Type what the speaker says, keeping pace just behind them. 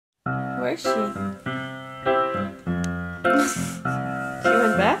Where is she? She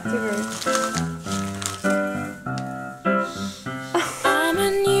went back to her. I'm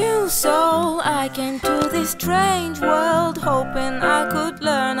a new soul. I came to this strange world hoping I could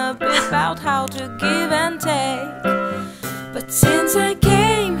learn a bit about how to give and take. But since I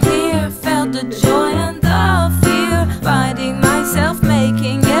came here, felt the joy and the fear, finding myself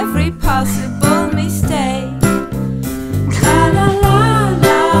making every possible mistake. La la la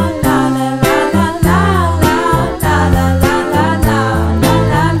la la la la la la la la la la la la la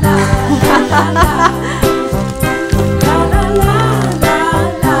la la.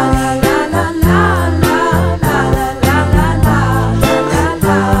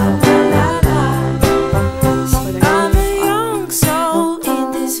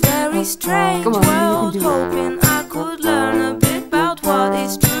 Strange world, hoping I could learn a bit about what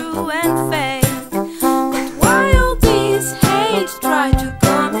is true and fake. But why all this hate? Try to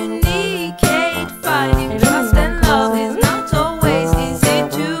communicate. Finding trust and love is not always easy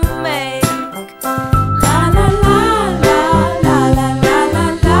to make. La la la la la la la la la la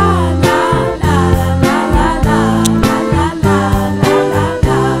la la la la la.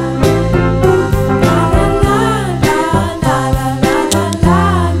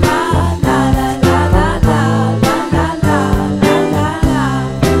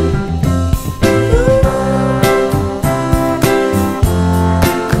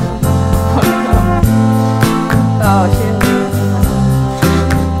 Oh, she the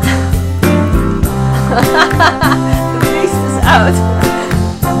face is out.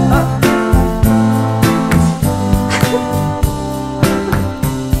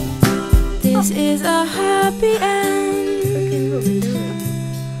 This is a happy end,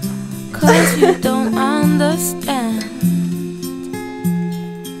 'cause you don't understand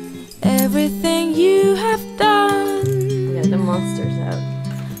everything you have done. Yeah, the monster's out.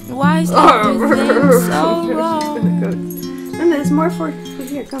 Why is everything so wrong? And there's more for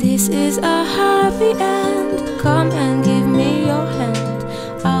here. Come. This is a happy end. Come and